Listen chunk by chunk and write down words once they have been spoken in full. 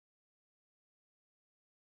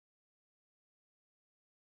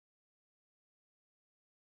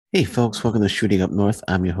Hey folks, welcome to Shooting Up North.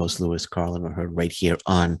 I'm your host, Lewis Carlin. We're heard right here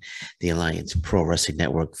on the Alliance Pro Wrestling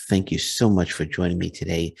Network. Thank you so much for joining me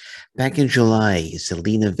today. Back in July,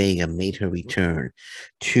 Zelina Vega made her return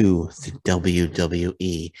to the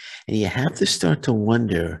WWE. And you have to start to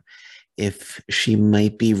wonder if she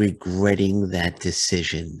might be regretting that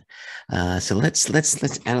decision. So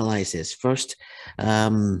let's analyze this. First,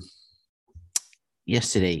 um,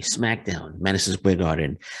 yesterday, SmackDown, Madison Square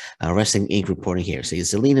Garden, Wrestling Inc. reporting here. So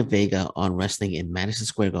Zelina Vega on wrestling in Madison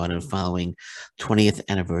Square Garden following 20th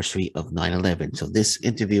anniversary of 9/11. So this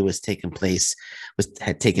interview had taken place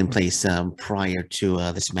prior to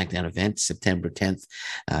the SmackDown event, September 10th.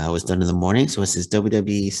 Was done in the morning. So it says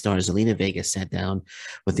WWE star Zelina Vega sat down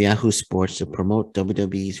with Yahoo Sports to promote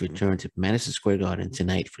WWE's return to Madison Square Garden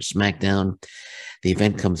tonight for SmackDown. The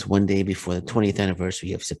event comes one day before the 20th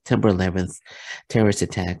anniversary of September 11th terrorist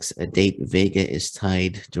attacks, a date Vega is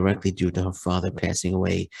tied directly due to her father passing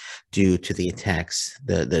away due to the attacks,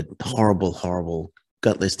 the horrible, horrible,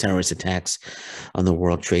 gutless terrorist attacks on the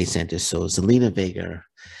World Trade Center. So Zelina Vega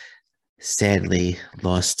sadly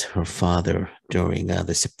lost her father during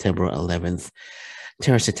the September 11th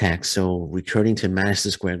terrorist attack. So returning to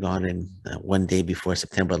Madison Square Garden one day before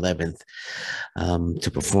September 11th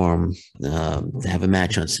to perform, to have a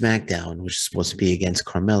match on SmackDown, which is supposed to be against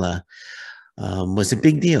Carmella, was a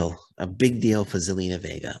big deal for Zelina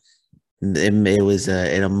Vega. It was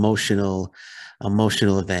an emotional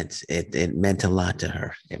event. It meant a lot to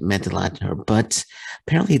her. It meant a lot to her, but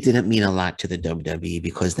apparently it didn't mean a lot to the WWE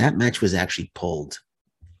because that match was actually pulled.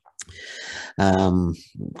 Um,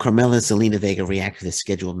 Carmella Zelina Vega reacted to the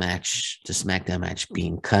scheduled match, the SmackDown match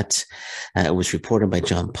being cut. It was reported by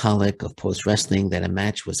John Pollock of Post Wrestling that a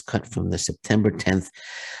match was cut from the September 10th,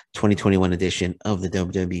 2021 edition of the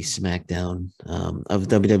WWE SmackDown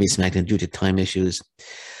due to time issues.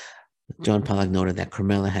 John Pollock noted that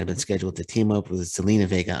Carmella had been scheduled to team up with Zelina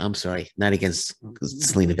Vega. I'm sorry, not against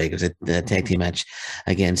Zelina Vega. It was a tag team match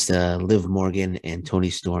against Liv Morgan and Toni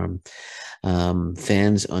Storm.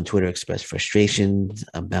 Fans on Twitter expressed frustration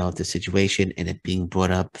about the situation and it being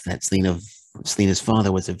brought up that Selina's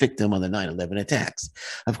father was a victim of the 9/11 attacks.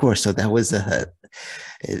 Of course, so that was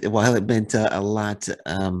while it meant a lot,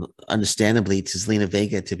 understandably, to Selena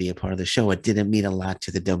Vega to be a part of the show, it didn't mean a lot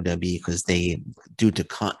to the WWE because due to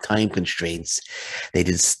time constraints, they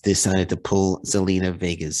just decided to pull Zelina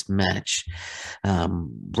Vega's match.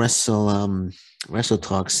 Um, Wrestle Wrestle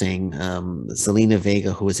Talk saying Zelina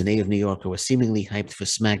Vega, who is a native New Yorker, was seemingly hyped for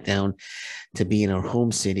SmackDown to be in her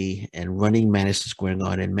home city and running Madison Square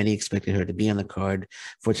Garden. Many expected her to be on the card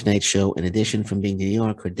for tonight's show. In addition, from being New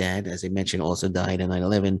York, her dad, as I mentioned, also died on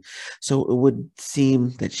 9/11. So it would seem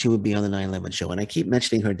that she would be on the 9/11 show. And I keep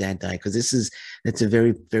mentioning her dad died because that's a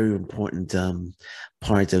very, very important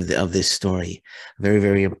part of this story. Very,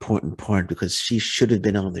 very important part because she should have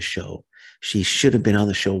been on the show. She should have been on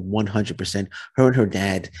the show 100%. Her and her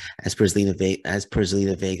dad, Zelina Vega,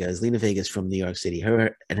 Zelina Vega is from New York City.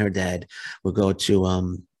 Her and her dad would go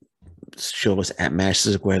to shows at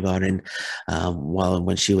Madison Square Garden. While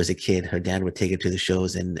when she was a kid, her dad would take her to the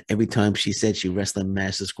shows, and every time she said she wrestled in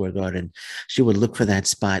Madison Square Garden, she would look for that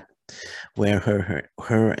spot where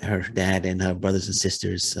her dad and her brothers and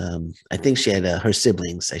sisters, I think she had her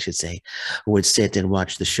siblings, I should say, would sit and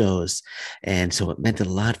watch the shows, and so it meant a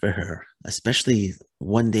lot for her, especially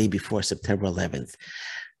one day before September 11th,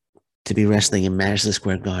 to be wrestling in Madison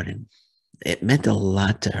Square Garden. It meant a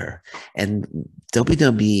lot to her, and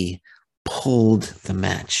WWE pulled the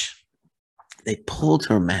match. They pulled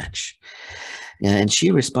her match, and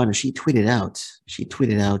she responded. She tweeted out. She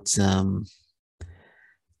tweeted out.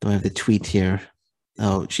 Do I have the tweet here?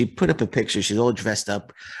 Oh, she put up a picture. She's all dressed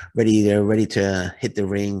up, ready to hit the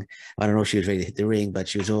ring. I don't know if she was ready to hit the ring, but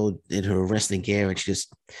she was all in her wrestling gear, and she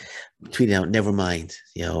just tweeted out, "Never mind."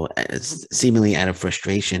 Seemingly out of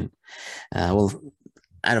frustration. Well,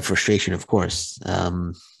 out of frustration, of course.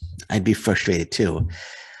 I'd be frustrated too.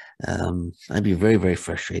 I'd be very, very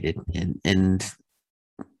frustrated. And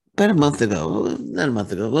about a month ago, not a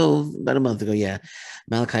month ago, well, about a month ago, yeah,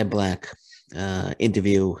 Malachi Black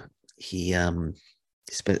interview. He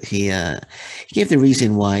he gave the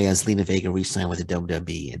reason why Zelina Vega re-signed with the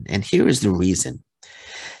WWE, and here is the reason.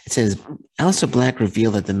 It says Aleister Black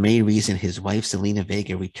revealed that the main reason his wife Zelina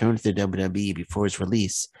Vega returned to the WWE before his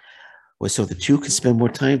release was so the two could spend more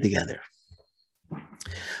time together.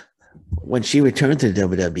 When she returned to the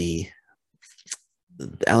WWE,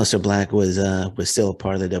 Aleister Black was still a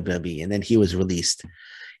part of the WWE, and then he was released.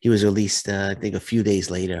 He was released, I think, a few days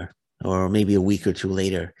later, or maybe a week or two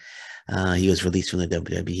later. He was released from the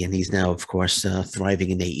WWE, and he's now, of course, thriving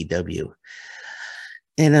in AEW.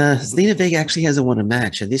 And Zelina Vega actually hasn't won a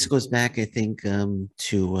match, and this goes back, I think, to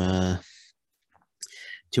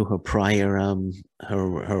her prior run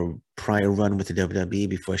with the WWE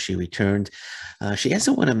before she returned. She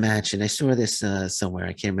hasn't won a match, and I saw this somewhere.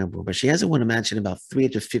 I can't remember, but she hasn't won a match in about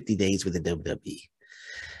 350 days with the WWE.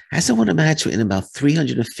 Hasn't won a match in about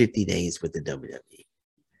 350 days with the WWE.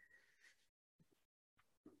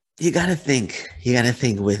 You got to think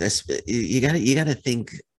with us. You got to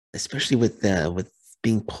think, especially with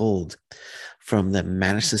being pulled from the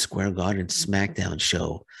Madison Square Garden SmackDown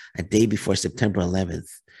show a day before September 11th.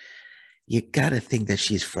 You got to think that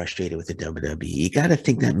she's frustrated with the WWE. You got to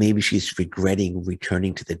think that maybe she's regretting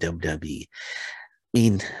returning to the WWE.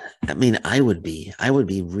 Mean, I would be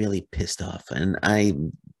really pissed off, and I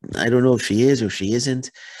don't know if she is or she isn't,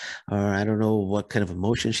 or I don't know what kind of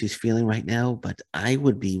emotion she's feeling right now, but I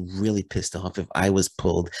would be really pissed off if I was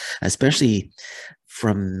pulled, especially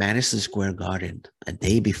from Madison Square Garden a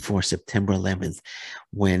day before September 11th,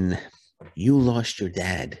 when you lost your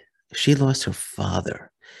dad. She lost her father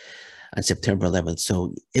on September 11th,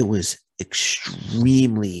 so it was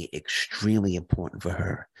extremely important for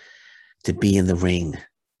her to be in the ring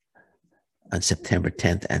on September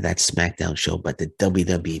 10th at that SmackDown show, but the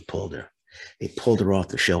WWE pulled her. They pulled her off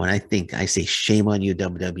the show. And I say, shame on you,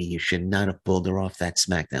 WWE. You should not have pulled her off that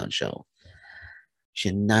SmackDown show.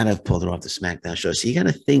 Should not have pulled her off the SmackDown show. So you got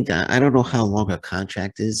to think, I don't know how long her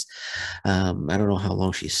contract is. I don't know how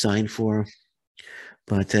long she's signed for.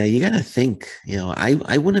 But you got to think,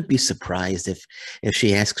 I wouldn't be surprised if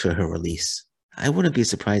she asks for her release. I wouldn't be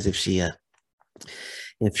surprised if she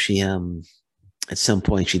at some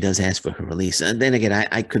point she does ask for her release. And then again,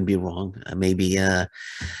 I could be wrong. Maybe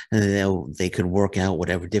they could work out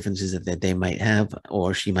whatever differences that they might have,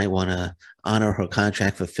 or she might want to honor her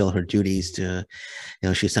contract, fulfill her duties to,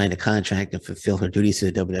 she signed a contract and fulfill her duties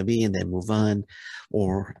to the WWE and then move on.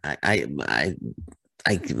 Or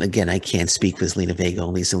again, I can't speak for Zelina Vega.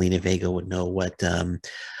 Only Zelina Vega would know what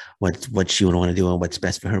she would want to do and what's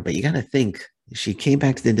best for her. But you got to think, she came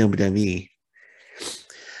back to the WWE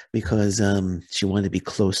because she wanted to be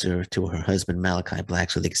closer to her husband Malachi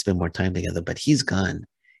Black so they could spend more time together. But he's gone.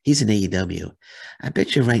 He's in AEW. I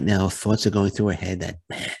bet you right now thoughts are going through her head that,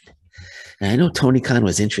 man. And I know Tony Khan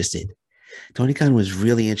was interested. Tony Khan was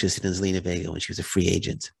really interested in Zelina Vega when she was a free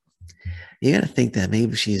agent. You got to think that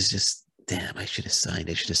maybe she's just, damn, I should have signed.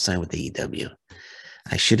 I should have signed with AEW.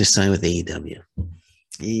 I should have signed with AEW.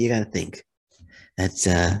 You got to think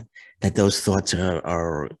that those thoughts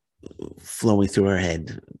are flowing through her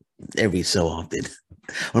head every so often,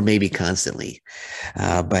 or maybe constantly.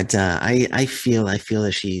 But I feel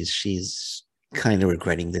that she's kind of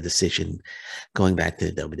regretting the decision going back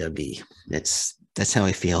to the WWE. That's how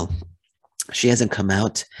I feel. She hasn't come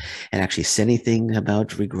out and actually said anything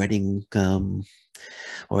about regretting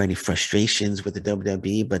or any frustrations with the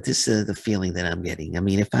WWE, but this is the feeling that I'm getting. I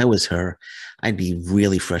mean, if I was her, I'd be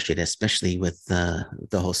really frustrated, especially with the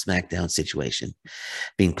whole SmackDown situation,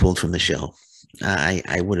 being pulled from the show.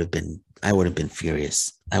 I would have been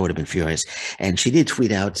furious. I would have been furious. And she did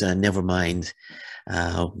tweet out, "Never mind."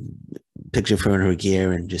 Picture of her in her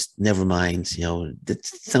gear, and just never mind. That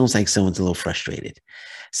sounds like someone's a little frustrated.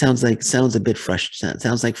 Sounds a bit frustrated.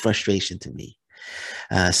 Sounds like frustration to me.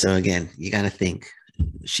 So again, you got to think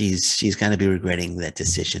she's got to be regretting that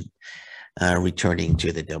decision, returning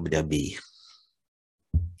to the WWE.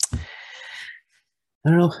 I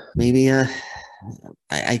don't know. Maybe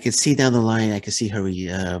I could see down the line. I could see her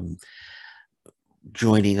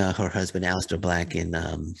joining her husband Aleister Black in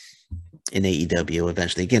AEW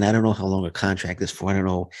eventually. Again, I don't know how long her contract is for. I don't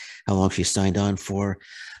know how long she signed on for,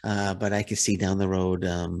 but I could see down the road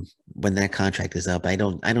when that contract is up. I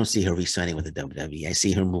don't see her re-signing with the WWE. I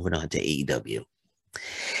see her moving on to AEW,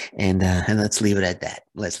 and let's leave it at that.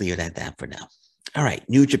 Let's leave it at that for now. All right,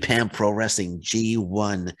 New Japan Pro Wrestling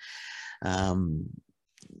G1.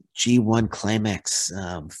 G1 Climax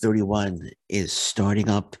 31 is starting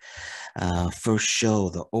up. First show,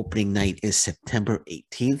 the opening night is September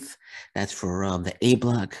 18th. That's for the A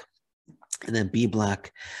block. And then B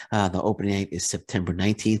block, the opening night is September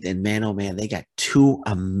 19th. And man, oh man, they got two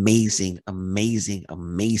amazing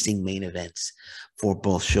main events for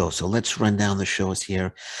both shows. So let's run down the shows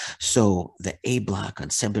here. So the A block on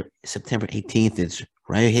September 18th is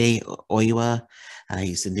Ryohei Oiwa.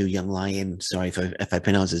 He's the new young lion. Sorry if I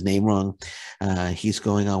pronounce his name wrong. He's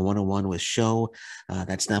going on one-on-one with Sho.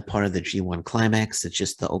 That's not part of the G1 Climax. It's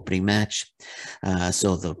just the opening match.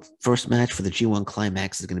 So the first match for the G1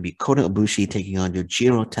 Climax is going to be Kota Ibushi taking on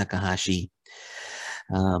Yujiro Takahashi.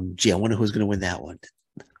 I wonder who's going to win that one.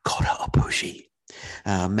 Kota Ibushi.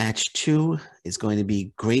 Match 2 is going to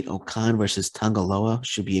be Great Okan versus Tanga Loa.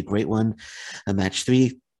 Should be a great one. Match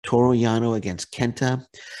 3, Toru Yano against Kenta.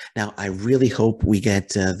 Now, I really hope we get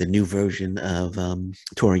the new version of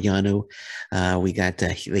Toru Yano. We got the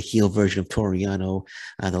heel version of Toru Yano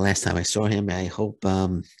the last time I saw him. I hope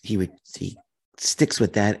he sticks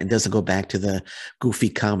with that and doesn't go back to the goofy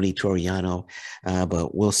comedy Toru Yano.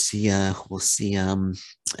 But we'll see. We'll see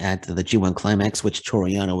at the G1 Climax which Toru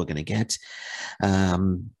Yano we're going to get.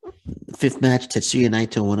 Fifth match, Tetsuya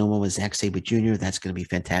Naito one-on-one with Zack Sabre Jr. That's going to be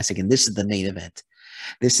fantastic. And this is the main event.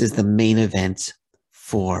 This is the main event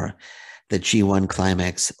for the G1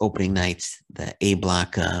 Climax opening night, the A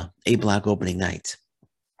block opening night.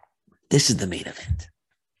 This is the main event.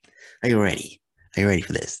 Are you ready? Are you ready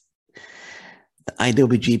for this? The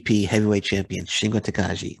IWGP Heavyweight Champion Shingo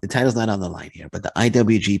Takagi. The title's not on the line here, but the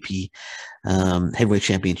IWGP Heavyweight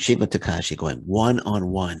Champion Shingo Takagi going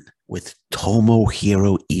one-on-one with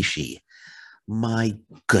Tomohiro Ishii. My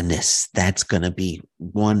goodness, that's going to be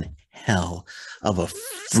one hell of a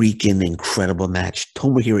freaking incredible match.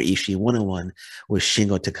 Tomohiro Ishii one-on-one with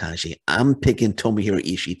Shingo Takagi. I'm picking Tomohiro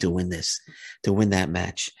Ishii to win this, to win that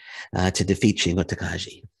match, to defeat Shingo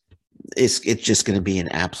Takagi. It's just going to be an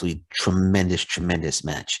absolutely tremendous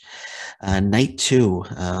match. Night 2,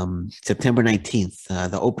 September 19th,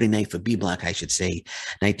 the opening night for B Block, I should say.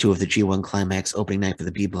 Night 2 of the G1 Climax, opening night for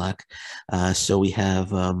the B Block. So we have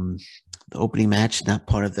the opening match, not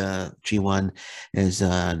part of the G1, is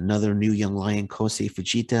another new young lion, Kosei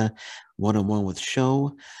Fujita, one-on-one with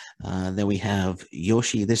Sho. Then we have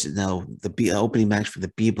Yoshi. This is now the opening match for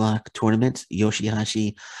the B Block tournament.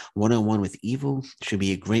 Yoshihashi one-on-one with Evil. Should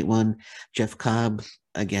be a great one. Jeff Cobb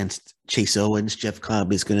against Chase Owens. Jeff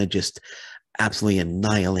Cobb is going to just absolutely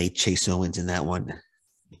annihilate Chase Owens in that one.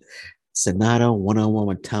 Sonata one-on-one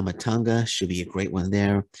with Tama Tonga. Should be a great one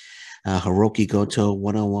there. Hiroki Goto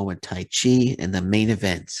one-on-one with Tai Chi. And the main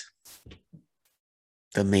event.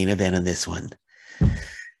 The main event of this one.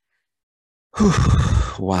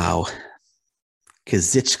 Wow.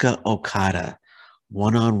 Kazuchika Okada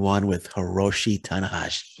one-on-one with Hiroshi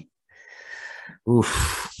Tanahashi.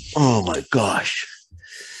 Oof. Oh my gosh.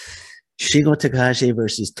 Shingo Takagi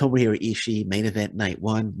versus Tomohiro Ishii, main event night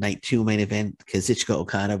 1. Night 2 main event, Kazuchika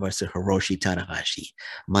Okada versus Hiroshi Tanahashi.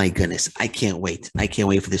 My goodness, I can't wait. I can't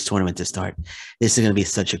wait for this tournament to start. This is going to be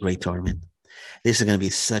such a great tournament. This is going to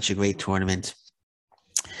be such a great tournament.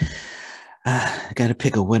 I got to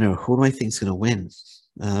pick a winner. Who do I think is going to win?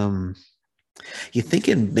 You're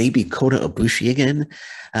thinking maybe Kota Ibushi again,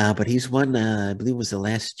 but he's won, I believe it was the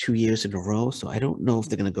last 2 years in a row, so I don't know if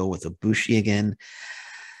they're going to go with Ibushi again.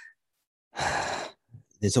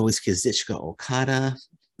 There's always Kazuchika Okada.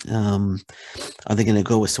 Are they going to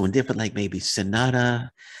go with someone different, like maybe Sonata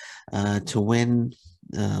to win?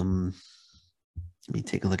 Let me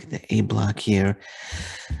take a look at the A block here.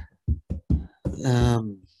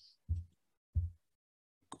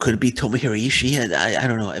 Could it be Tomohiro Ishii? I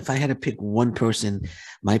don't know. If I had to pick one person,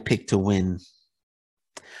 my pick to win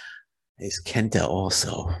is Kenta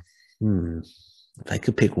also. If I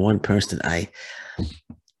could pick one person,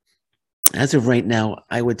 as of right now,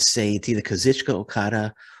 I would say it's either Kazuchika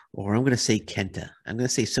Okada or I'm going to say Kenta. I'm going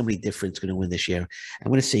to say somebody different is going to win this year. I'm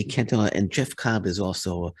going to say Kenta, and Jeff Cobb is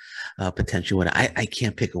also a potential winner. I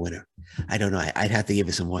can't pick a winner. I don't know. I'd have to give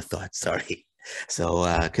it some more thought. Sorry. So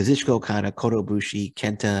Kazuchika Okada, Kota Ibushi,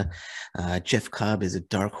 Kenta, Jeff Cobb is a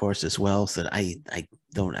dark horse as well. So I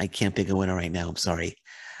can't pick a winner right now. I'm sorry.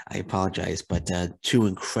 I apologize. But two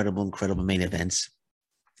incredible main events.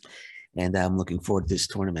 And I'm looking forward to this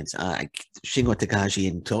tournament. Shingo Takagi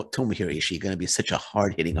and Tomohiro Ishii are going to be such a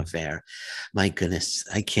hard-hitting affair. My goodness,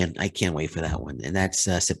 I can't wait for that one. And that's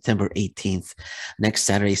September 18th. Next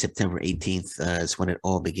Saturday, September 18th is when it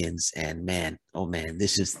all begins. And man, oh man,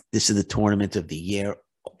 this is the tournament of the year.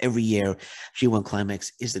 Every year, G1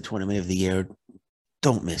 Climax is the tournament of the year.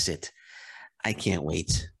 Don't miss it. I can't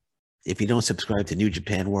wait. If you don't subscribe to New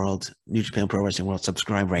Japan Pro Wrestling World,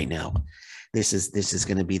 subscribe right now. This is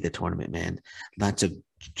going to be the tournament, man. Lots of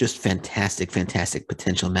just fantastic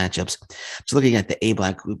potential matchups. So looking at the A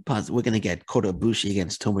block, we're going to get Kota Ibushi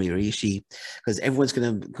against Tomohiro Ishii because everyone's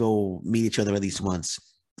going to go meet each other at least once.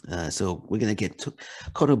 So we're going to get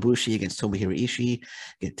Kota Ibushi against Tomohiro Ishii,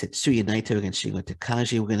 get Tetsuya Naito against Shingo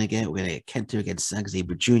Takagi. We're going to get Kenta against Zack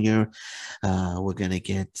Sabre Jr. We're going to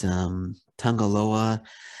get Tanga Loa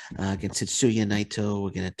against Tetsuya Naito. We're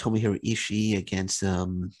going to Tomohiro Ishii against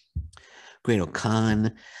Great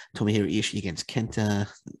Okan, Tomohiro Ishii against Kenta.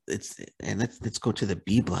 Let's go to the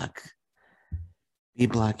B block. B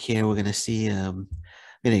block here. We're gonna see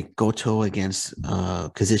We're gonna Goto against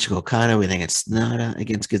Kazuchika Okada. We're gonna get Sonata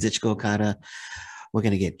against Kazuchika Okada. We're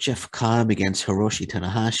gonna get Jeff Cobb against Hiroshi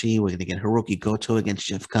Tanahashi. We're gonna get Hiroki Goto against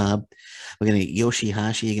Jeff Cobb. We're gonna get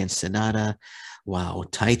Yoshihashi against Sonata. Wow,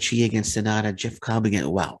 Tai Chi against Sonata. Jeff Cobb again.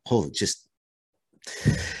 Wow, holy, just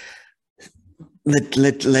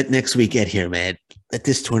let next week get here, man. Let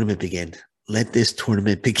this tournament begin. Let this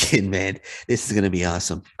tournament begin, man. This is gonna be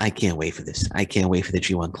awesome. I can't wait for this. I can't wait for the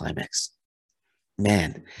G1 climax,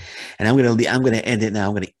 man. And I'm gonna end it now.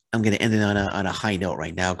 I'm gonna end it on a high note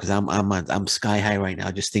right now because I'm sky high right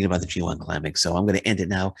now just thinking about the G1 climax. So I'm gonna end it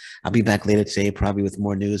now. I'll be back later today, probably with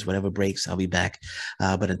more news, whatever breaks. I'll be back.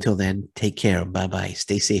 But until then, take care. Bye bye.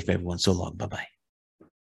 Stay safe, everyone. So long. Bye bye.